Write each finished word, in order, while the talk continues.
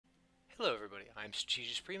Hello everybody, I'm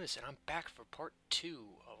Strategist Primus, and I'm back for part 2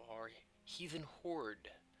 of our Heathen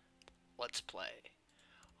Horde Let's Play.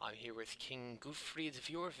 I'm here with King Gudfid of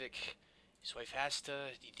Jorvik, his wife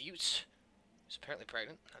Asta, the Utes, who's apparently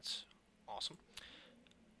pregnant. That's awesome.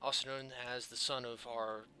 Also known as the son of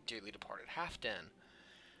our dearly departed Halfdan.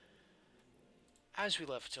 As we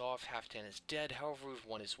left off, Halfdan is dead, however we've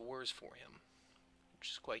won his wars for him,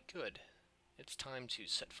 which is quite good. It's time to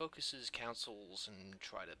set focuses, councils, and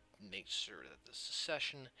try to make sure that the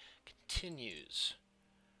secession continues.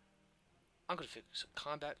 I'm going to focus on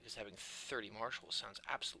combat because having 30 marshals sounds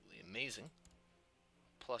absolutely amazing.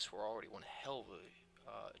 Plus, we're already one hell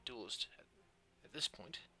of a duelist at this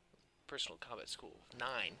point. Personal combat school of 9.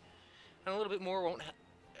 And a little bit more won't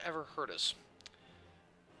ever hurt us.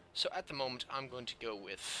 So at the moment, I'm going to go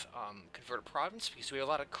with Convert a Province, because we have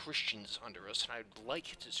a lot of Christians under us, and I'd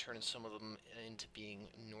like to turn some of them into being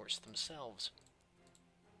Norse themselves.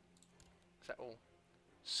 That will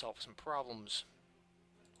solve some problems.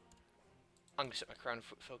 I'm going to set my crown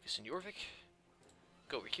focus in Jorvik,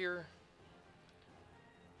 go over here,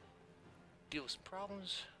 deal with some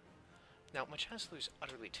problems. Now, my Chancellor is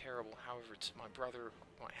utterly terrible, however, it's my brother,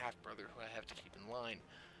 my half-brother, who I have to keep in line.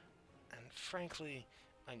 And frankly,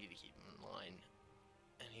 I need to keep him in line,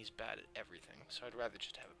 and he's bad at everything, so I'd rather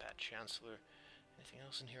just have a bad Chancellor. Anything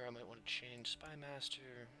else in here I might want to change?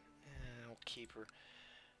 Spymaster, I'll keep her.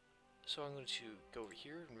 So I'm going to go over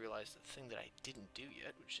here and realize the thing that I didn't do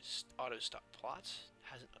yet, which is auto-stop plots,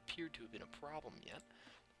 hasn't appeared to have been a problem yet,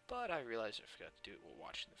 but I realized I forgot to do it while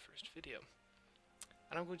watching the first video.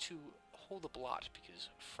 And I'm going to hold the blot, because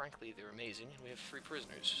frankly they're amazing, and we have 3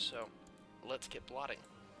 prisoners, so let's get blotting.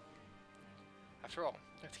 After all,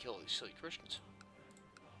 I have to kill all these silly Christians.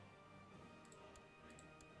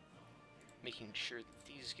 Making sure that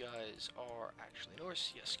these guys are actually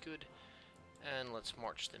Norse, yes, good. And let's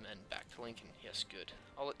march the men back to Lincoln, yes, good.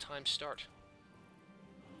 I'll let time start.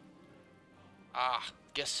 Ah,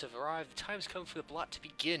 guests have arrived. The time has come for the blot to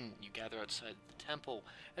begin. You gather outside the temple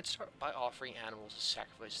and start by offering animals as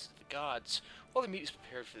sacrifices to the gods. While the meat is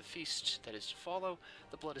prepared for the feast that is to follow,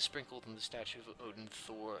 the blood is sprinkled on the statue of Odin,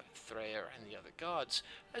 Thor, Freyr, and the other gods,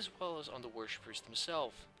 as well as on the worshippers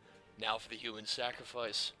themselves. Now for the human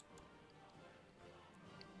sacrifice.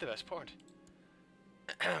 The best part.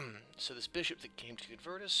 So this bishop that came to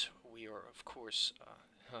convert us, we are, of course,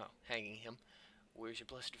 hanging him. Where's your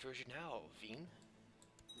blessed virgin now, Veen?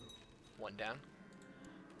 1 down.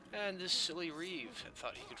 And this silly Reeve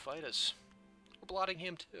thought he could fight us. We're blotting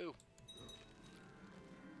him too.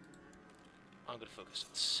 I'm going to focus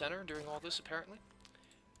on the center during all this, apparently.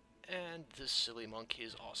 And this silly monk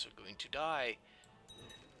is also going to die.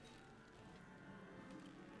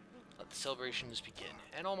 Let the celebrations begin,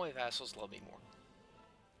 and all my vassals love me more.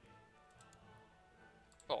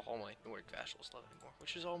 Well, all my Nordic vassals love me more,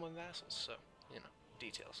 which is all my vassals, so, you know,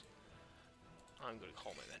 details. I'm going to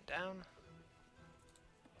call my men down.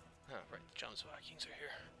 Oh, right, the Johns Vikings are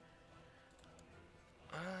here.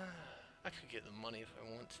 I could get the money if I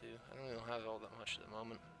want to. I don't really have all that much at the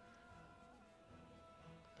moment.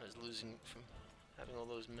 I was losing from having all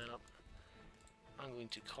those men up. I'm going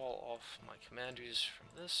to call off my commanders from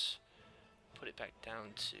this, put it back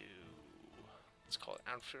down to, let's call it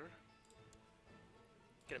Anfer.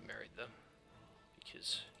 Get them married though,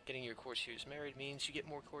 because getting your courtiers married means you get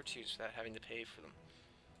more courtiers without having to pay for them,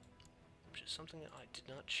 which is something that I did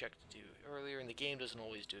not check to do earlier, and the game doesn't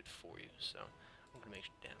always do it for you, so I'm going to make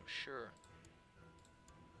damn sure.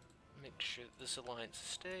 Make sure that this alliance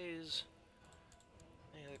stays.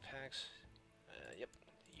 Any other packs? Yep,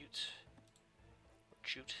 the Utes. Or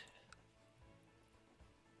Jute.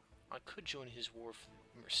 I could join his war for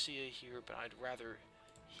Mercia here, but I'd rather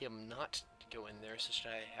him not go in there, such that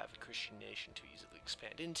I have a Christian nation to easily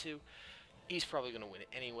expand into. He's probably going to win it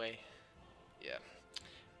anyway. Yeah.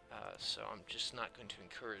 So I'm just not going to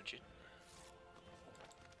encourage it.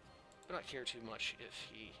 But not care too much if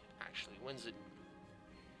he actually wins it.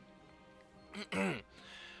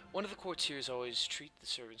 One of the courtiers always treat the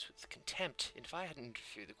servants with contempt, and if I hadn't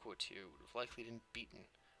interfered, the courtier would have likely been beaten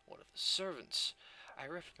one of the servants. I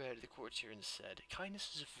reprimanded the courtier and said,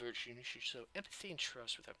 kindness is a virtue, and you should show empathy and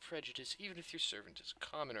trust without prejudice, even if your servant is a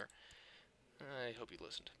commoner. I hope he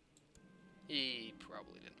listened. He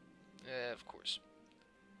probably didn't. Of course.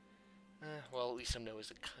 Well, at least I'm known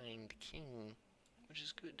as a kind king, which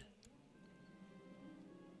is good.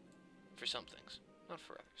 For some things, not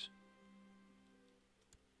for others.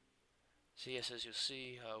 So yes, as you'll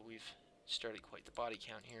see, we've started quite the body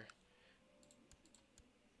count here.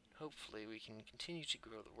 Hopefully we can continue to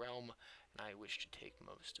grow the realm, and I wish to take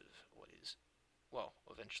most of what is, well,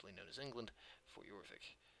 eventually known as England, for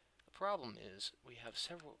Jorvik. A problem is we have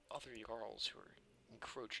several other Jarls who are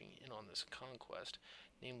encroaching in on this conquest,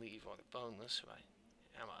 namely Ivar the Boneless, who I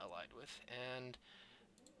am allied with, and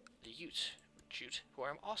the Jute, who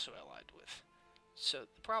I'm also allied with. So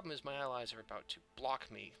the problem is my allies are about to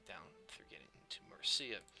block me down through getting to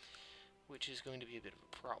Mercia, which is going to be a bit of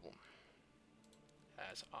a problem,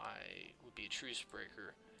 as I would be a truce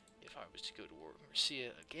breaker if I was to go to war with Mercia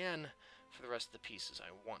again for the rest of the pieces I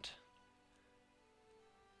want.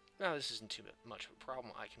 Now, this isn't too much of a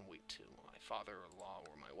problem. I can wait till my father-in-law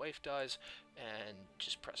or my wife dies and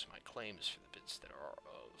just press my claims for the bits that are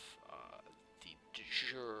of the de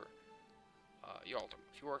jure Jarldom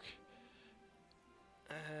of York.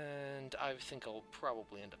 And I think I'll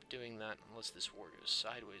probably end up doing that unless this war goes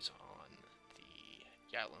sideways on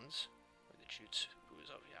the Yatlands, or the Jutes, who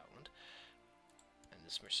is of Yatland, and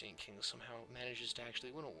this Mercian king somehow manages to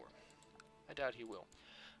actually win a war. I doubt he will.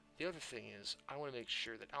 The other thing is, I want to make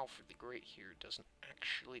sure that Alfred the Great here doesn't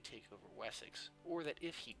actually take over Wessex, or that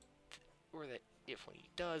if when he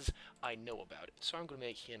does, I know about it. So I'm going to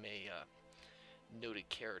make him a noted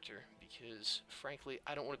character, because frankly,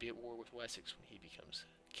 I don't want to be at war with Wessex when he becomes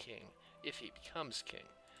king. If he becomes king,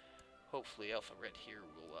 hopefully Ethelred here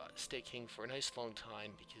will stay king for a nice long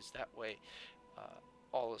time, because that way,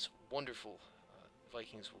 all us wonderful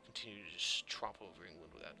Vikings will continue to just tromp over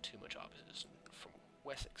England without too much opposition from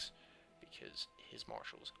Wessex, because his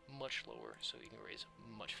marshal is much lower, so he can raise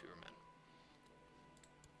much fewer men.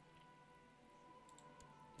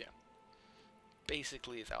 Yeah.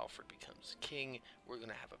 Basically, if Alfred becomes king, we're going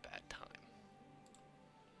to have a bad time.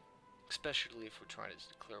 Especially if we're trying to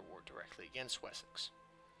declare war directly against Wessex.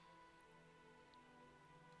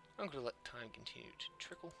 I'm going to let time continue to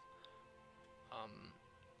trickle.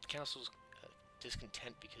 The council's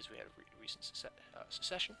discontent because we had a recent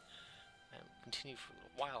secession, and continue for a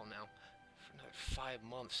little while now, for another 5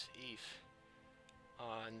 months,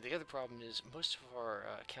 and the other problem is most of our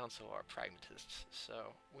council are pragmatists,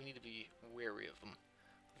 so we need to be wary of them.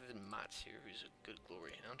 Other than Mats here, who's a good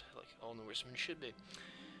glory hound, like all Norsemen should be.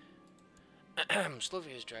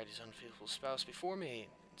 Slovia has dragged his unfaithful spouse before me,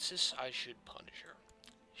 insists I should punish her.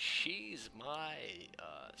 She's my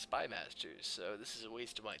spy master, so this is a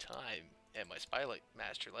waste of my time, and my spy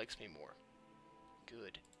master likes me more.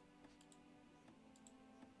 Good.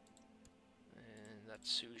 And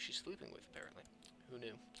that's who she's sleeping with, apparently. Who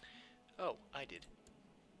knew? Oh, I did.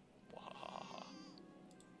 Wahaha.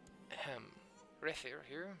 Ahem. Rethir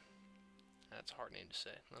here. That's a hard name to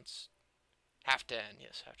say. That's Halfdan,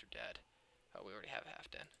 yes, after Dad. Oh, we already have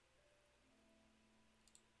Halfdan.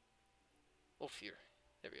 Ulfir.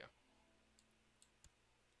 There we go.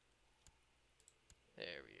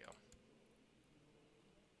 There we go.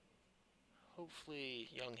 Hopefully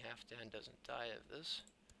young Halfdan doesn't die of this.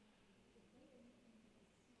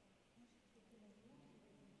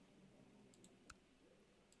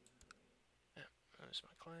 Yeah, those are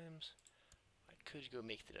my claims. I could go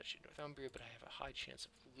make the Duchy of Northumbria, but I have a high chance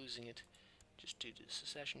of losing it just due to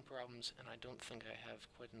secession problems, and I don't think I have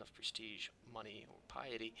quite enough prestige, money, or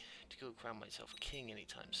piety to go crown myself a king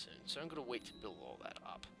anytime soon, so I'm going to wait to build all that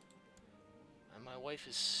up. And my wife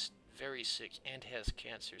is very sick and has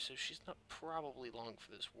cancer, so she's not probably long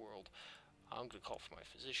for this world. I'm going to call for my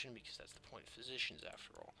physician, because that's the point of physicians,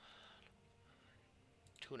 after all.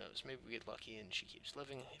 Who knows, maybe we get lucky and she keeps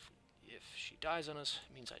living. If she dies on us,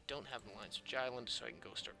 it means I don't have an alliance with Jylland, so I can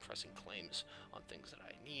go start pressing claims on things that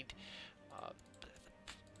I need. But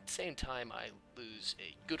at the same time, I lose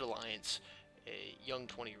a good alliance, a young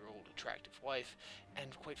 20-year-old attractive wife,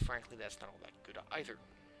 and quite frankly, that's not all that good either.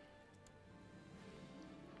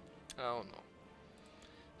 Oh no.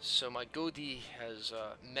 So my Godi has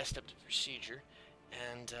messed up the procedure,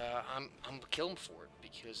 and I'm gonna kill him for it,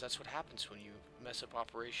 because that's what happens when you mess up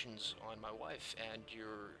operations on my wife, and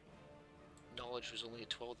your knowledge was only a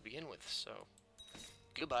 12 to begin with, so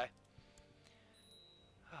goodbye.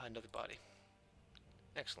 Another body.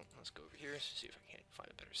 Excellent. Let's go over here, see if I can't find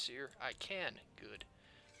a better seer. I can. Good.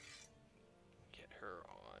 Get her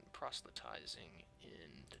on proselytizing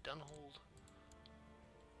in the Dunhold.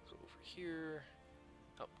 Go over here.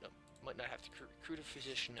 Oh, no. Might not have to recruit a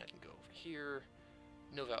physician. I can go over here.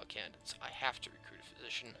 No valid candidates. I have to recruit a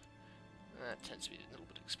physician. That tends to be a little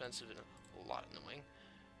bit expensive and a lot annoying.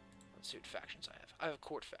 Let's see what factions I have. I have a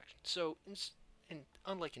court faction. So,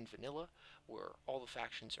 unlike in vanilla, where all the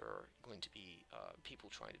factions are going to be people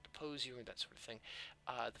trying to depose you and that sort of thing,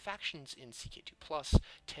 the factions in CKII Plus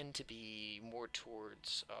tend to be more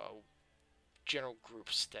towards general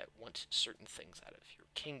groups that want certain things out of your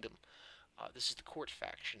kingdom. This is the court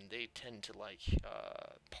faction. They tend to like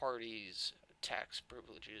parties, tax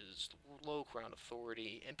privileges, low crown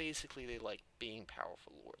authority, and basically they like being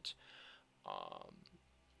powerful lords.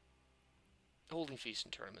 Holding feasts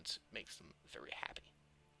and tournaments makes them very happy.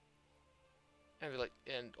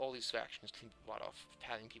 And all these factions can be bought off of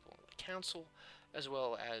patting people on the council, as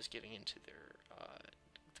well as getting into their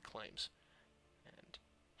the claims and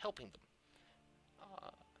helping them.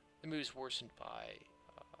 The mood is worsened by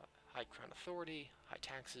high crown authority, high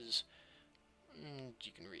taxes.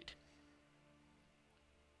 You can read.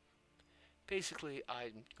 Basically,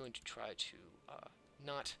 I'm going to try to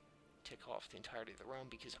not tick off the entirety of the realm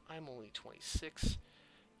because I'm only 26,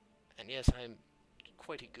 and yes, I'm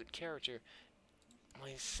quite a good character.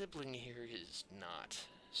 My sibling here is not,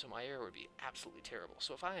 so my heir would be absolutely terrible.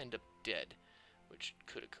 So if I end up dead, which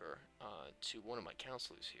could occur, to one of my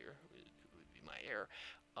counselors here, who would be my heir,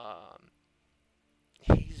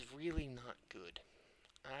 he's really not good.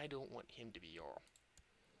 I don't want him to be Jarl.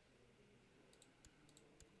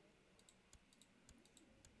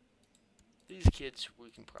 These kids we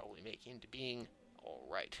can probably make into being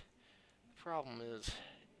alright. The problem is,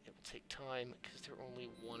 it will take time, because they're only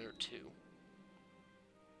 1 or 2.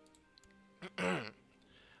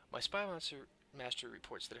 My spy master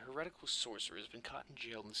reports that a heretical sorcerer has been caught in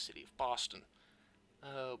jail in the city of Boston.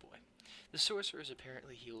 Oh boy. The sorcerer has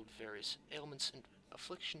apparently healed various ailments and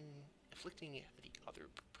afflicting the other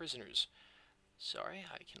prisoners. Sorry,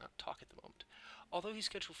 I cannot talk at the moment. Although he's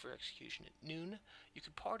scheduled for execution at noon, you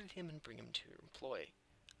could pardon him and bring him to your employ.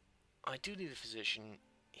 I do need a physician.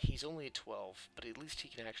 He's only at 12, but at least he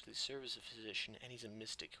can actually serve as a physician, and he's a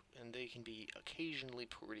mystic, and they can be occasionally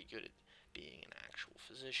pretty good at being an actual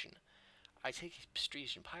physician. I take a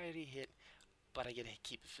prestige and piety hit, but I get to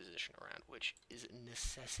keep a physician around, which is a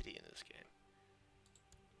necessity in this game.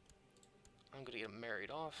 I'm going to get him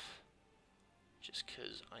married off, just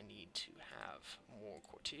because I need to have more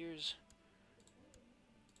courtiers.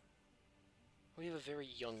 We have a very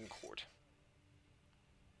young court.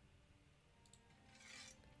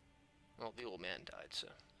 Well, the old man died, so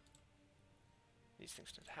these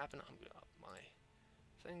things didn't happen. I'm going to up my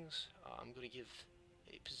things. I'm going to give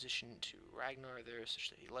a position to Ragnar there, such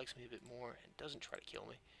that he likes me a bit more and doesn't try to kill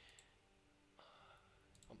me.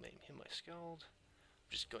 I'll name him my Skald.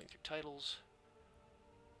 I'm just going through titles.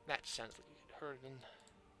 That sounds like a good Herden.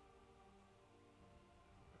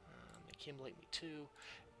 Make him like me too.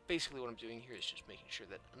 Basically what I'm doing here is just making sure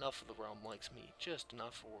that enough of the realm likes me, just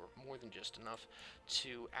enough or more than just enough,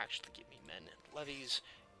 to actually get me men and levies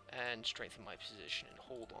and strengthen my position and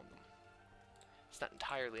hold on them. It's not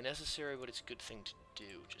entirely necessary, but it's a good thing to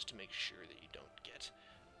do, just to make sure that you don't get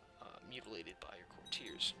mutilated by your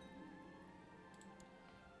courtiers.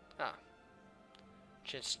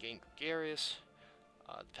 Chance to gain gregarious.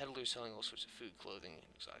 The peddler selling all sorts of food, clothing, and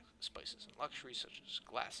exotic spices and luxuries, such as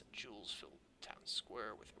glass and jewels, filled the town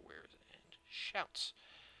square with their wares and shouts.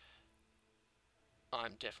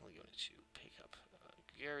 I'm definitely going to pick up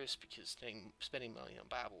gregarious, because spending money on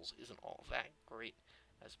babbles isn't all that great,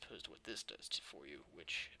 as opposed to what this does for you,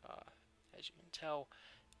 which, as you can tell,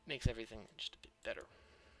 makes everything just a bit better.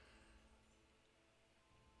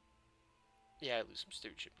 Yeah, I lose some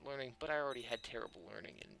stewardship and learning, but I already had terrible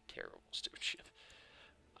learning and terrible stewardship.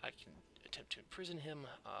 I can attempt to imprison him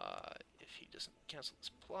if he doesn't cancel this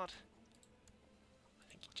plot. I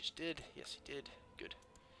think he just did. Yes, he did. Good.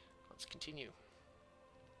 Let's continue.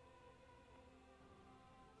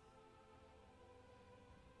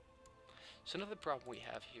 So another problem we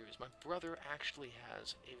have here is my brother actually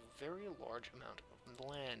has a very large amount of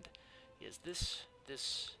land. He has this, and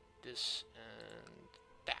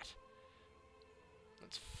that.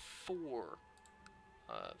 That's 4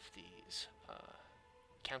 of these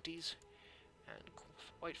counties, and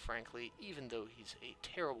quite frankly, even though he's a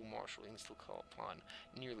terrible marshal, he can still call upon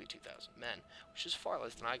nearly 2,000 men, which is far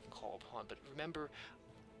less than I can call upon. But remember,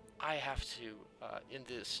 I have to, in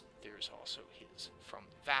this, there's also his from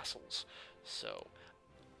vassals, so,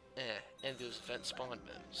 and those event spawned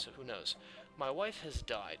men, so who knows. My wife has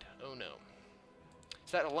died, oh no.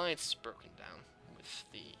 So that alliance is broken down with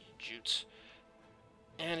the Jutes,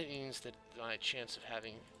 and it means that my chance of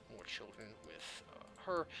having more children with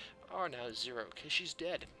her are now 0, because she's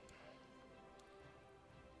dead.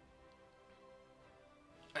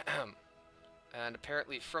 And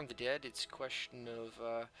apparently from the dead, it's a question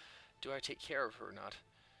of, do I take care of her or not?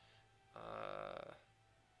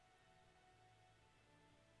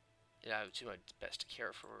 Yeah, I would do my best to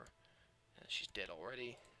care for her. She's dead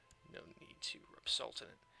already. No need to rub salt in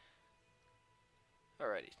it.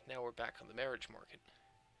 Alrighty, now we're back on the marriage market.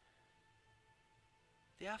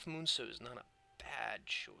 The Afmunso is not a bad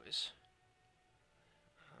choice.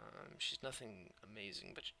 She's nothing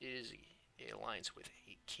amazing, but it is an alliance with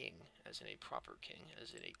a king, as in a proper king,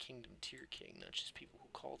 as in a kingdom tier king, not just people who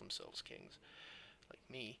call themselves kings, like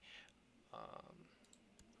me.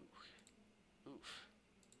 Oof.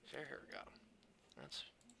 Fair hair got him. That's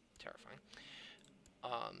terrifying.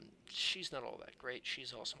 She's not all that great.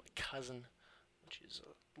 She's also my cousin, which is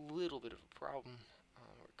a little bit of a problem,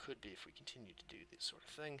 or it could be if we continue to do this sort of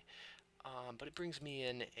thing. But it brings me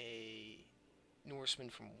in a Norseman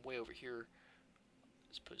from way over here,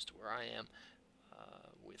 as opposed to where I am,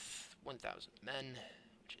 with 1,000 men,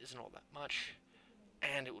 which isn't all that much,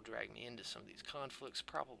 and it will drag me into some of these conflicts,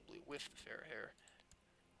 probably with the fair hair,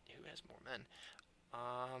 who has more men.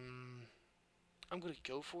 I'm going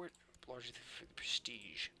to go for it, largely for the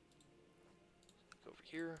prestige. Go over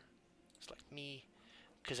here, select me,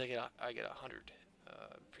 because I get 100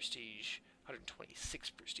 prestige, 126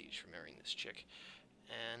 prestige for marrying this chick,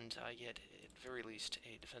 and I get, at very least,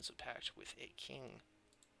 a defensive pact with a king.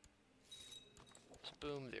 So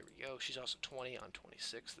boom, there we go. She's also 20 on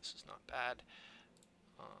 26. This is not bad.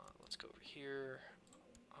 Let's go over here.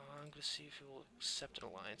 I'm going to see if he will accept an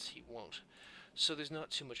alliance. He won't. So there's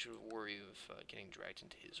not too much of a worry of getting dragged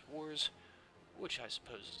into his wars, which I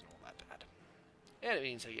suppose isn't all that bad. And it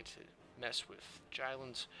means I get to mess with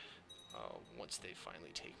Jarls once they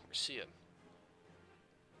finally take Mercia.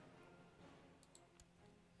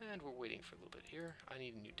 And we're waiting for a little bit here. I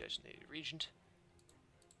need a new designated regent.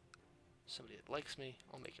 Somebody that likes me.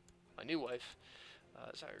 I'll make it my new wife.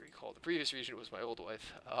 As I recall, the previous regent was my old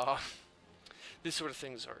wife. This sort of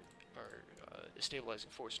things are a stabilizing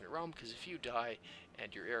force in your realm, because if you die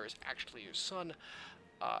and your heir is actually your son,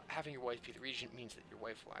 having your wife be the regent means that your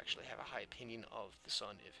wife will actually have a high opinion of the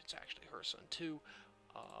son if it's actually her son too.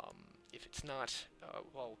 If it's not,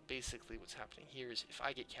 well, basically what's happening here is if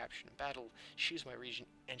I get captured in battle, she's my regent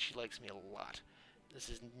and she likes me a lot. This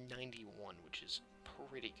is 91, which is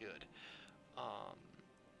pretty good.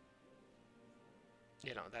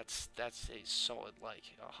 You know, that's a solid,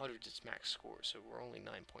 like, 100 is its max score, so we're only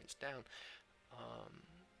 9 points down,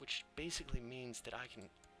 which basically means that I can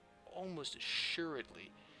almost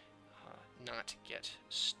assuredly not get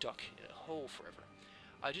stuck in a hole forever.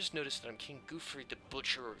 I just noticed that I'm King Gudfid the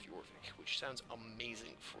Butcher of Jorvik, which sounds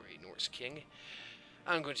amazing for a Norse king.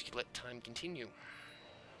 I'm going to let time continue.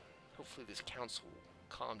 Hopefully this council will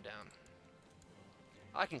calm down.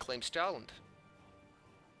 I can claim Staland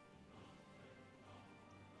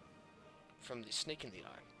from the Snake in the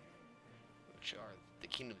Eye, which are the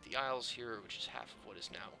Kingdom of the Isles here, which is half of what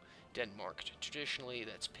is now Denmark. Traditionally,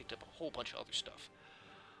 that's picked up a whole bunch of other stuff.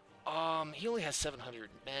 He only has 700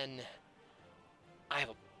 men. I have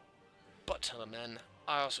a butt ton of men.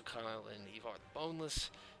 I also call in Ivar the Boneless.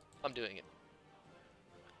 I'm doing it.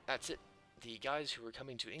 That's it. The guys who are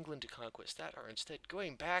coming to England to conquest that are instead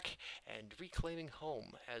going back and reclaiming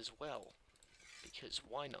home as well. Because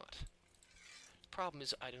why not? Problem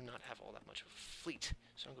is I do not have all that much of a fleet,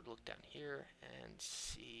 so I'm going to look down here and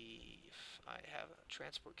see if I have a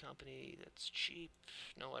transport company that's cheap.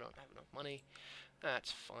 No, I don't have enough money.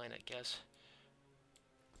 That's fine, I guess.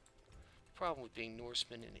 The problem with being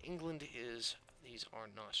Norsemen in England is these are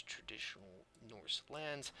not traditional Norse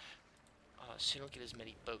lands, so you don't get as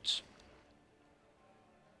many boats.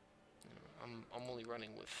 I'm only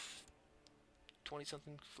running with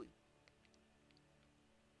 20-something fleet.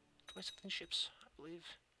 20-something ships, I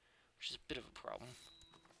believe, which is a bit of a problem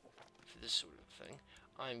for this sort of thing.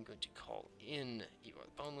 I'm going to call in Ivar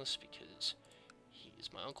the Boneless because he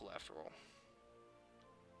is my uncle after all.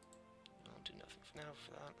 I'll do nothing for now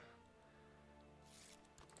for that.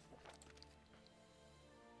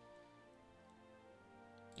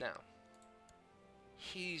 Now,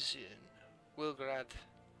 he's in Wilgrad,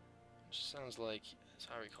 which sounds like, as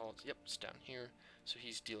I recall, yep, it's down here. So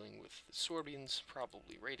he's dealing with the Sorbians,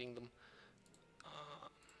 probably raiding them.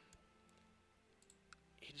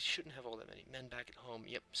 He shouldn't have all that many men back at home.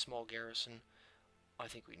 Yep, small garrison. I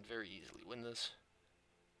think we can very easily win this.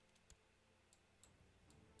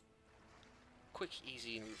 Quick,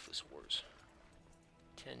 easy, and ruthless wars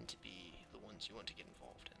tend to be the ones you want to get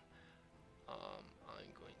involved in.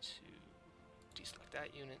 I'm going to deselect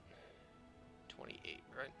that unit. 28,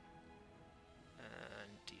 right?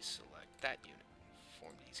 And deselect that unit.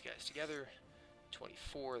 Form these guys together.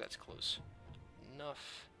 24, that's close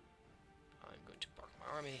enough. I'm going to embark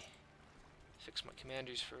my army. Fix my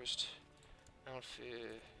commanders first.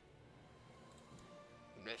 Alfir,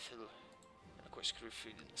 Methil, and of course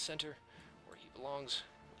Gudfid in the center, where he belongs,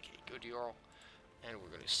 like a good Jarl. And we're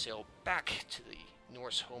going to sail back to the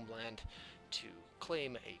Norse homeland to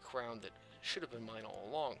claim a crown that should have been mine all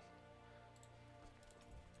along.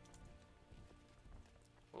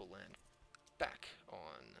 We'll land back on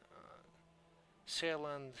sail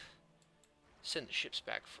on, send the ships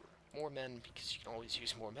back for more men, because you can always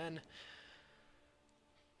use more men.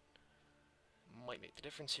 Might make the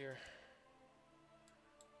difference here.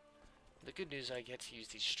 The good news, I get to use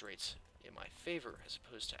these straits in my favor, as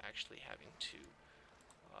opposed to actually having to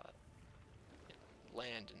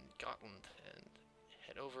land in Gotland and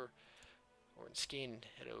head over, or in Skane and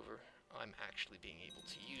head over. I'm actually being able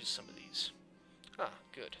to use some of these. Ah,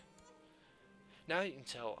 good. Now you can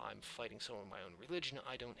tell I'm fighting someone of my own religion.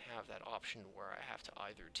 I don't have that option where I have to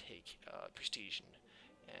either take prestige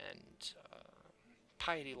and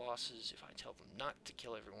piety losses if I tell them not to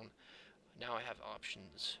kill everyone. Now I have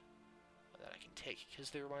options that I can take because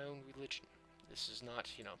they're my own religion. This is not,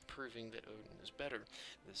 you know, proving that Odin is better.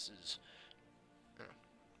 This is,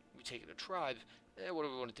 we take it a tribe, what do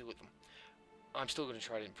we want to do with them? I'm still going to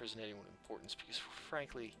try to imprison anyone of importance because,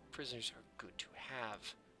 frankly, prisoners are good to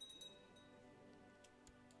have.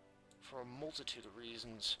 For a multitude of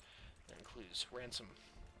reasons. That includes ransom,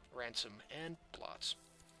 and plots.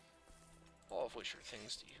 All of which are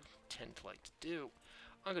things that you tend to like to do.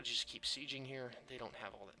 I'm going to just keep sieging here. They don't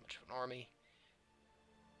have all that much of an army.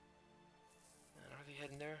 And are they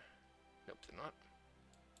heading there? Nope, they're not.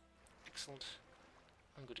 Excellent.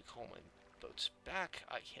 I'm going to call my boats back.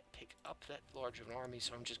 I can't pick up that large of an army,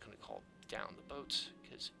 so I'm just going to call down the boats,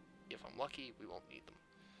 because if I'm lucky, we won't need them.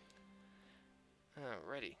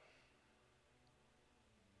 Alrighty.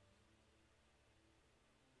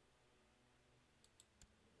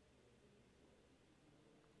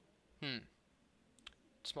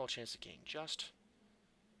 Small chance of getting just.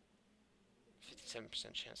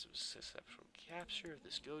 57% chance of successful capture of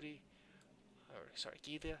this Godi.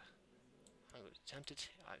 Gida. I'm going to attempt it.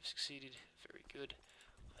 I've succeeded. Very good.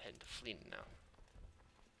 I'm heading to Fleeton now.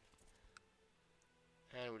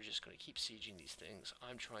 And we're just going to keep sieging these things.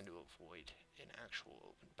 I'm trying to avoid an actual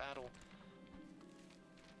open battle.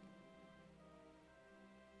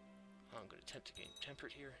 I'm going to attempt to gain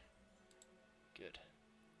temperate here. Good.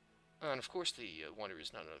 And of course the wonder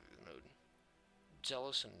is none other than Odin.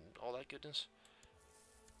 Zealous and all that goodness.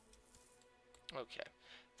 Okay.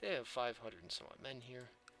 They have 500 and some odd men here.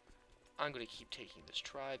 I'm going to keep taking this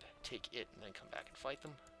tribe, take it, and then come back and fight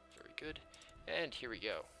them. Very good. And here we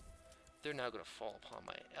go. They're now going to fall upon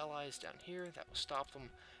my allies down here. That will stop them.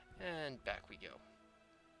 And back we go.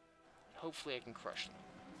 Hopefully I can crush them.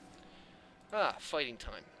 Ah, fighting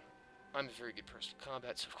time. I'm a very good person in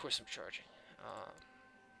combat, so of course I'm charging.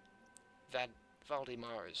 That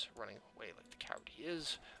Valdemar is running away like the coward he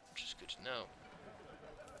is, which is good to know.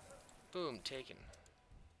 Boom, taken.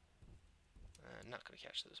 Not going to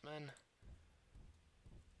catch those men.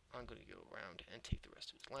 I'm going to go around and take the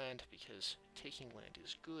rest of his land, because taking land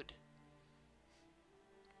is good.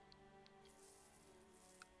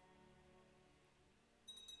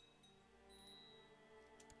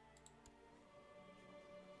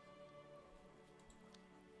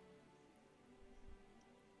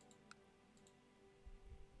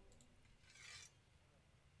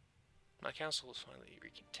 My council is finally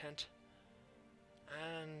recontent,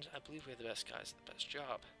 and I believe we have the best guys at the best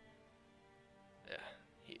job. Yeah,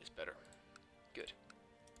 he is better. Good.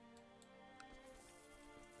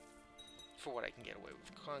 For what I can get away with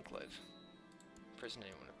the Conclave. Prison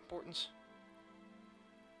anyone of importance.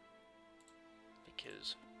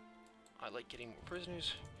 Because I like getting more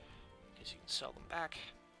prisoners, because you can sell them back,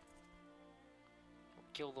 or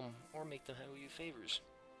kill them, or make them owe you favors.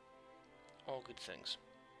 All good things.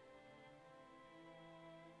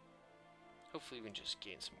 Hopefully we can just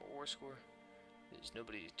gain some more war score. There's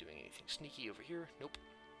nobody doing anything sneaky over here. Nope.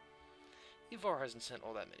 Ivar hasn't sent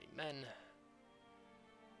all that many men.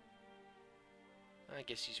 I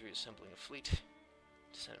guess he's reassembling a fleet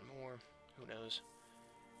to send more. Who knows?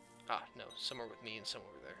 Ah, no. Some are with me and some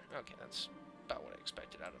over there. Okay, that's about what I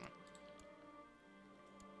expected out of them.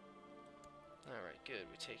 Alright, good.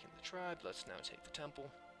 We've taken the tribe. Let's now take the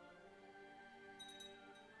temple.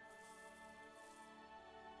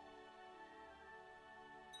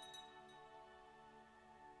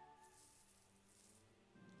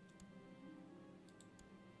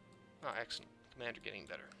 Oh, excellent. Commander getting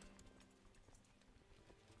better.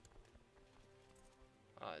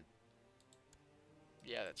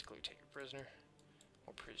 Yeah, that's clear. Take a prisoner.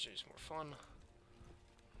 More prisoners, more fun.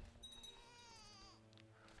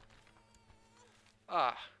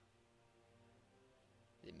 Ah.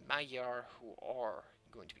 The Magyar, who are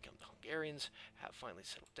going to become the Hungarians, have finally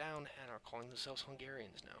settled down and are calling themselves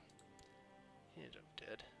Hungarians now. He ended up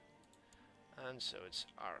dead. And so it's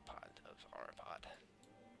Arpad of Arpad.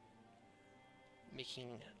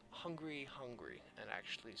 Making Hungary, and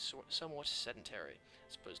actually somewhat sedentary,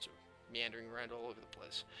 as opposed to meandering around all over the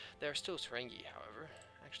place. They are still Ferengi, however.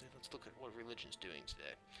 Actually, let's look at what religion's doing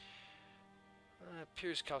today.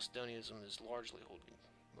 Appears Chalcedonianism is largely holding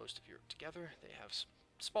most of Europe together. They have some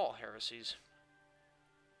small heresies.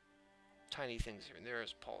 Tiny things here and there,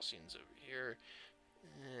 as Paulicians over here.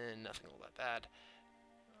 Nothing all that bad.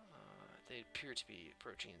 They appear to be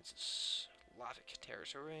approaching into Slavic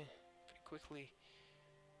territory pretty quickly.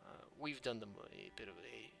 We've done them a bit of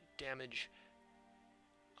a damage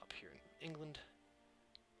up here in England.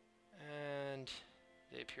 And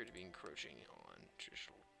they appear to be encroaching on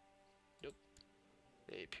traditional... Nope.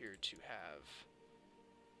 They appear to have...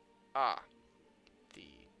 the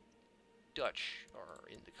Dutch are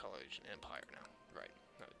in the College Empire now. Right,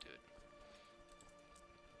 that would do it.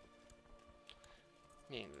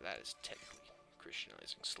 Meaning that is technically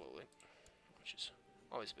Christianizing slowly, which is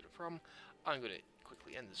always a bit of a problem. I'm going to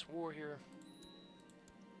quickly end this war here,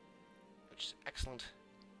 which is excellent.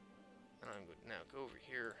 And I'm going to now go over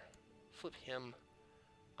here, flip him.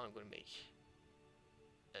 I'm going to make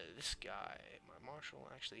this guy my marshal.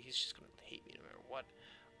 Actually, he's just going to hate me no matter what.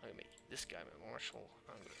 I'm going to make this guy my marshal.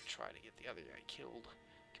 I'm going to try to get the other guy killed,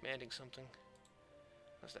 commanding something.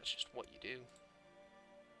 Because that's just what you do.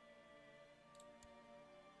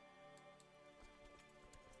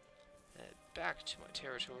 Back to my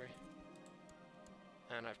territory.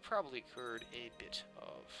 And I've probably incurred a bit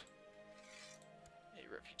of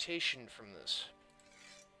a reputation from this.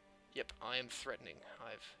 Yep, I am threatening.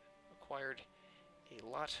 I've acquired a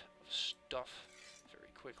lot of stuff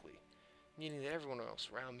very quickly, meaning that everyone else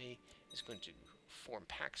around me is going to form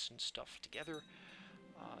packs and stuff together,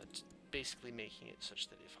 basically making it such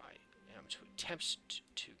that if I am to attempt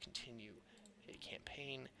to continue a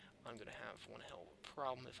campaign, I'm going to have one hell of a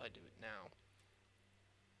problem if I do it now.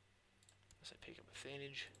 As I pick up a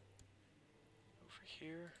thanage over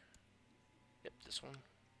here. Yep, this one.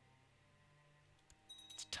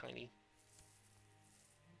 It's tiny.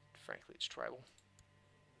 Frankly, it's tribal.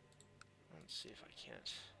 Let's see if I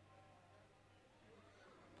can't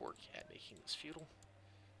work at making this feudal,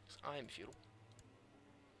 because I am feudal.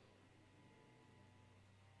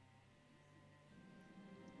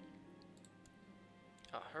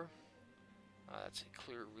 Her. That's a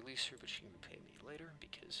clear releaser, but she can repay me later,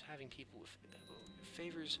 because having people with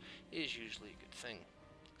favors is usually a good thing,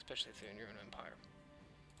 especially if they're in your own empire.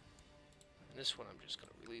 And this one I'm just going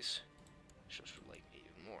to release. She'll like me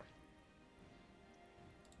even more.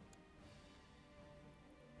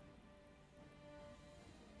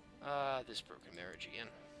 This broken marriage again.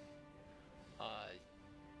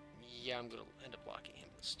 Yeah, I'm going to end up locking him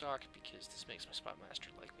in the stock, because this makes my spot master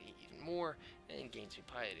like me even more, and gains me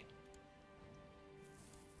piety.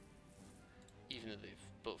 Even though they've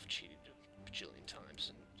both cheated a bajillion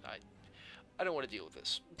times, and I don't want to deal with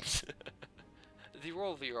this. The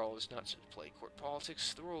role of the Jarl is not to play court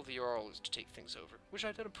politics, the role of the Jarl is to take things over, which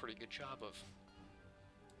I've done a pretty good job of.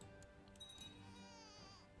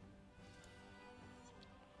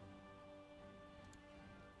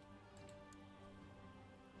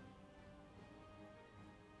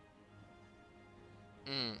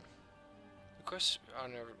 The quest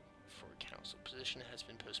honor for a council position has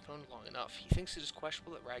been postponed long enough. He thinks it is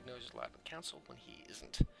questionable that Ragnar is allowed in the council when he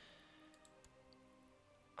isn't.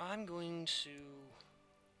 I'm going to...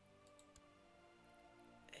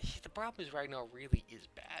 The problem is Ragnar really is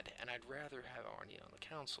bad, and I'd rather have Arnie on the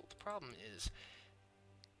council. The problem is...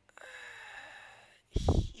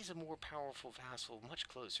 he's a more powerful vassal, much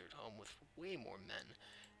closer at home, with way more men.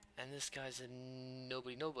 And this guy's a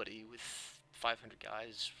nobody with 500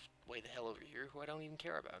 guys way the hell over here who I don't even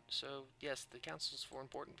care about. So, yes, the council's for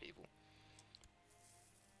important people.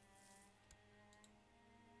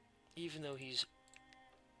 Even though he's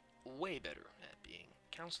way better at being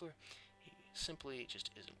counselor, he simply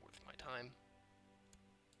just isn't worth my time.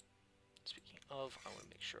 Speaking of, I want to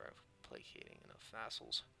make sure I'm placating enough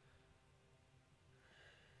vassals.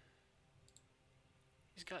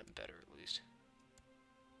 He's gotten better, at least.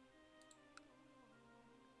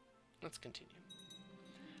 Let's continue.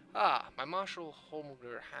 My Marshal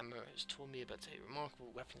Holmgr Hammer has told me about a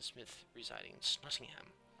remarkable weaponsmith residing in Nottingham.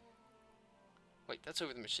 Wait, that's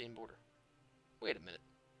over the Mercian border. Wait a minute.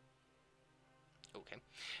 Okay.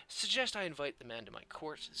 Suggest I invite the man to my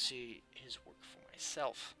court to see his work for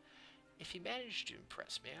myself. If he managed to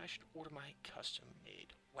impress me, I should order my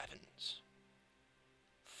custom-made weapons.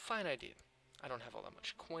 Fine idea. I don't have all that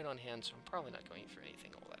much coin on hand, so I'm probably not going for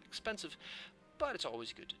anything all that expensive, but it's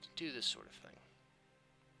always good to do this sort of thing.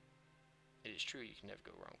 It is true you can never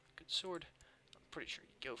go wrong with a good sword. I'm pretty sure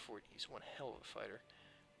he'd go for it. He's one hell of a fighter.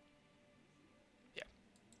 Yeah.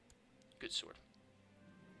 Good sword.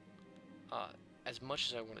 as much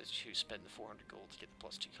as I wanted to spend the 400 gold to get the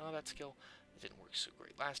 +2 combat skill, it didn't work so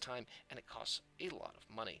great last time, and it costs a lot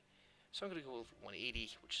of money. So I'm going to go with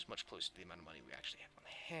 180, which is much closer to the amount of money we actually have on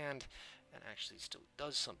hand, and actually still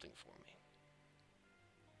does something for me.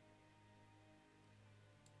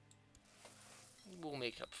 We'll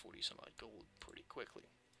make up 40 some odd gold pretty quickly,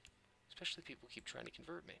 especially if people keep trying to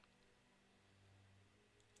convert me.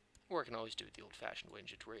 Or I can always do it the old-fashioned way and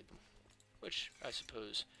just raid them, which I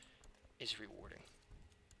suppose is rewarding.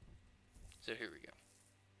 So here we go.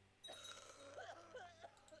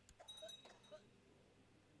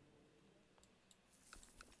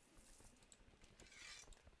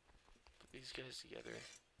 Put these guys together,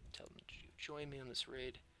 tell them to join me on this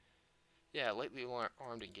raid. Yeah, lightly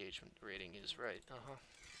armed engagement rating is right.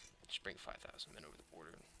 Just bring 5,000 men over the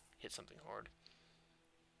border and hit something hard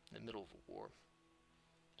in the middle of a war.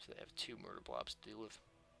 So they have 2 murder blobs to deal with.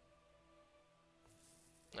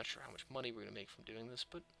 Not sure how much money we're going to make from doing this,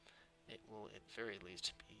 but it will at very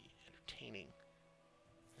least be entertaining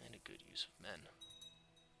and a good use of men.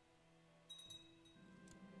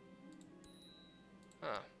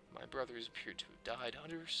 My brothers appear to have died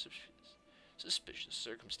under suspicious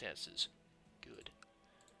circumstances. Good.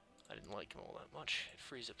 I didn't like him all that much. It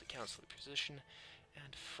frees up the counselor position,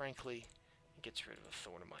 and frankly, it gets rid of a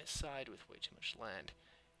thorn in my side with way too much land,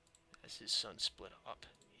 as his son split up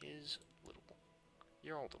his little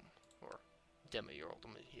Jarldom, or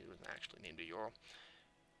demi-Jarldom. He wasn't actually named a Jarl.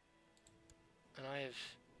 And I have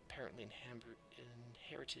apparently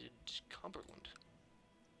inherited Cumberland.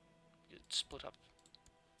 It split up.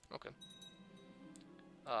 Okay.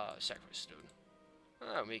 Sacrifice stone.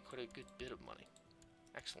 I made quite a good bit of money.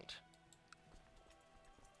 Excellent.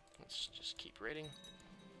 Let's just keep raiding.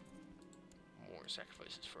 More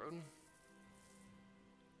sacrifices for Odin.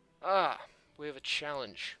 We have a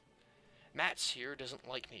challenge. Mats here doesn't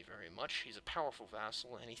like me very much. He's a powerful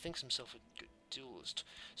vassal, and he thinks himself a good duelist.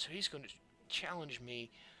 So he's going to challenge me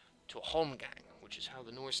to a holmgang, which is how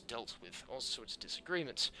the Norse dealt with all sorts of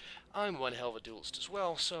disagreements. I'm one hell of a duelist as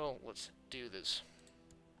well, so let's do this.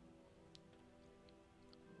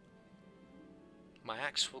 My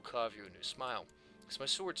axe will carve you a new smile, because my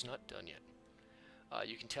sword's not done yet.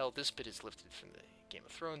 You can tell this bit is lifted from the Game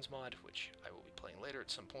of Thrones mod, which I will be playing later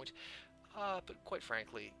at some point. But quite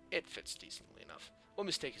frankly, it fits decently enough. One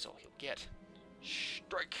mistake is all he'll get.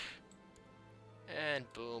 Strike! And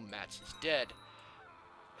boom, Mats is dead.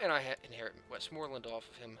 And I inherit Westmoreland off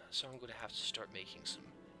of him, so I'm going to have to start making some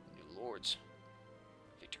new lords.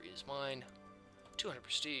 Victory is mine. 200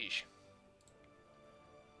 prestige.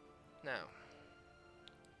 Now,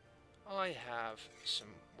 I have some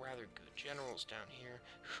rather good generals down here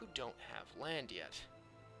who don't have land yet.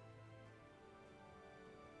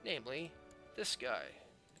 Namely, this guy.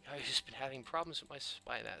 The guy who's been having problems with my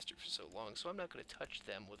spy master for so long, so I'm not going to touch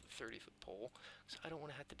them with a 30-foot pole, because I don't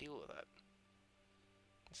want to have to deal with that.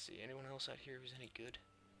 Let's see, anyone else out here who's any good?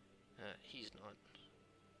 He's not.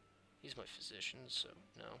 He's my physician, so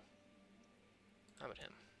no. How about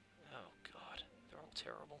him? Oh god, they're all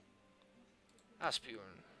terrible.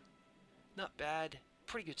 Asbjorn. Not bad.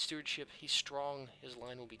 Pretty good stewardship. He's strong. His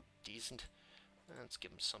line will be decent. Let's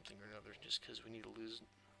give him something or another, just because we need to lose it.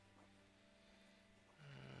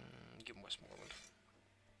 Give him Westmoreland.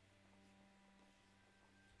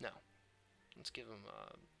 No. Let's give him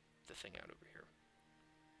the thing out over here.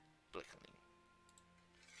 Blickling.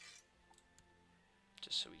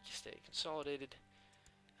 Just so we can stay consolidated,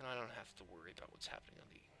 and I don't have to worry about what's happening on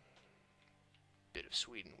the bit of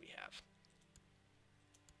Sweden we have.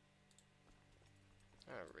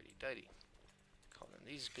 Alrighty, dighty. Call in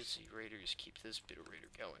these busy raiders, keep this bit of raider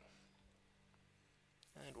going.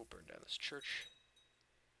 And we'll burn down this church.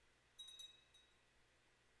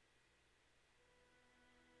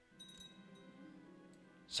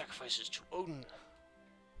 Sacrifices to Odin.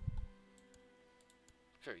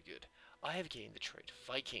 Very good. I have gained the trait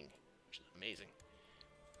Viking, which is amazing.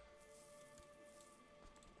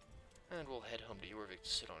 And we'll head home to Jorvik to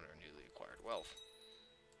sit on our newly acquired wealth.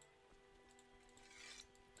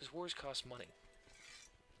 Because wars cost money.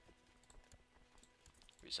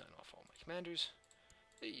 Resign off all my commanders.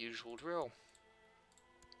 The usual drill.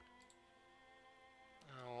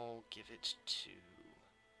 I'll give it to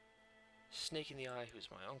Snake in the Eye, who's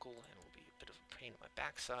my uncle, and will be a bit of a pain in my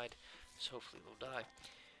backside, so hopefully they'll die.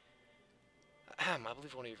 I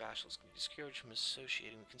believe one of your vassals can be discouraged from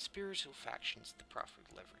associating with conspiratorial factions. The proper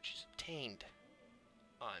leverage is obtained.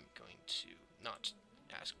 I'm going to not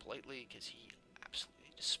ask politely, because he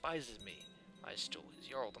absolutely despises me. I stole his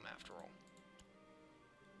Jarldom after all.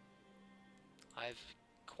 I've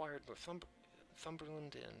acquired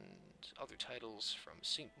Northumberland and other titles from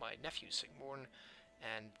my nephew Sigmorn,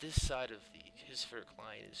 and this side of his Hisific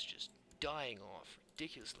line is just dying off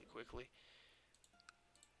ridiculously quickly.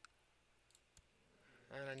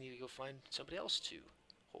 And I need to go find somebody else to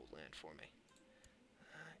hold land for me.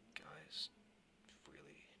 That guy's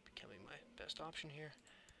really becoming my best option here.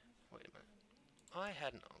 Wait a minute. I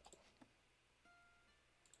had an uncle.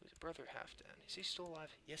 He was a brother half-dan. Is he still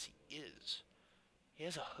alive? Yes, he is. He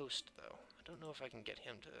has a host, though. I don't know if I can get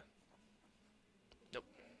him to... Nope.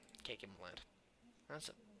 Can't give him land. That's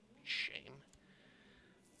a shame.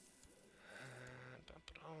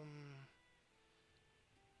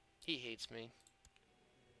 He hates me.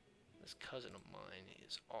 This cousin of mine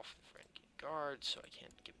is off the ranking guard, so I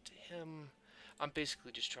can't give it to him. I'm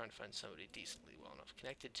basically just trying to find somebody decently well enough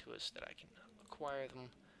connected to us that I can acquire them.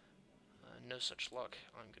 No such luck.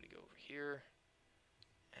 I'm going to go over here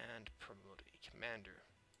and promote a commander.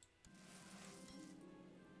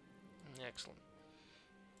 Excellent.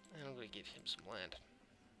 And I'm going to give him some land.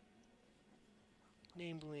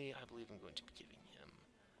 Namely, I believe I'm going to be giving him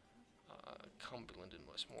Cumberland and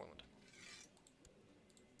Westmoreland.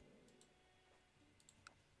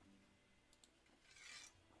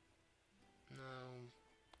 No,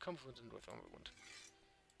 Cumberland and Northumberland.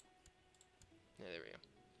 Yeah, there we go.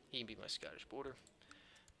 He can be my Scottish border.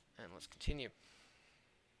 And let's continue.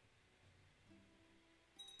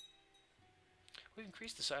 We've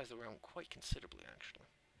increased the size of the realm quite considerably, actually.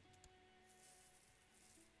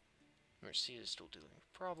 Mercia is still dealing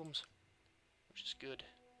with problems, which is good.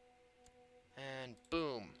 And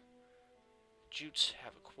boom! Jutes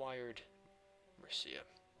have acquired Mercia.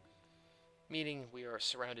 Meaning we are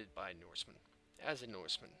surrounded by Norsemen. As a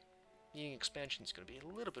Norseman, needing expansion is going to be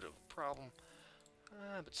a little bit of a problem,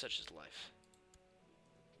 but such is life.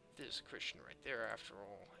 There's a Christian right there after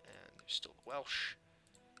all, and there's still the Welsh.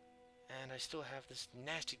 And I still have this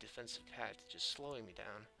nasty defensive pact just slowing me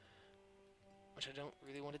down, which I don't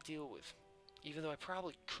really want to deal with. Even though I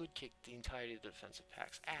probably could kick the entirety of the defensive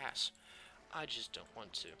pact's ass, I just don't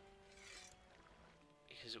want to.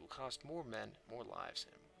 Because it will cost more men, more lives,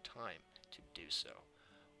 and more time to do so.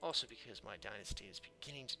 Also because my dynasty is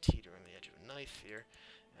beginning to teeter on the edge of a knife here,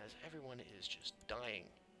 as everyone is just dying.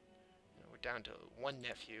 You know, we're down to one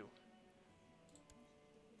nephew,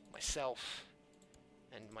 myself,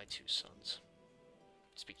 and my two sons.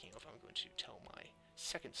 Speaking of, I'm going to tell my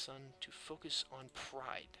second son to focus on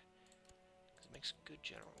pride, because it makes good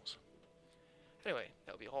generals. Anyway,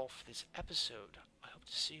 that'll be all for this episode. I hope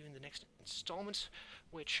to see you in the next installment,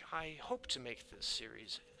 which I hope to make this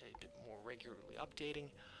series a bit more regularly updating.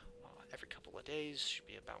 Every couple of days should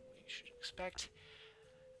be about what you should expect.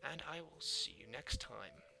 And I will see you next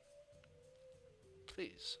time.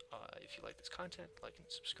 Please, if you like this content, like and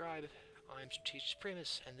subscribe. I'm Strategist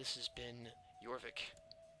Primus, and this has been Jorvik,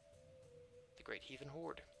 the Great Heathen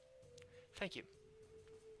Horde. Thank you.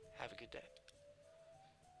 Have a good day.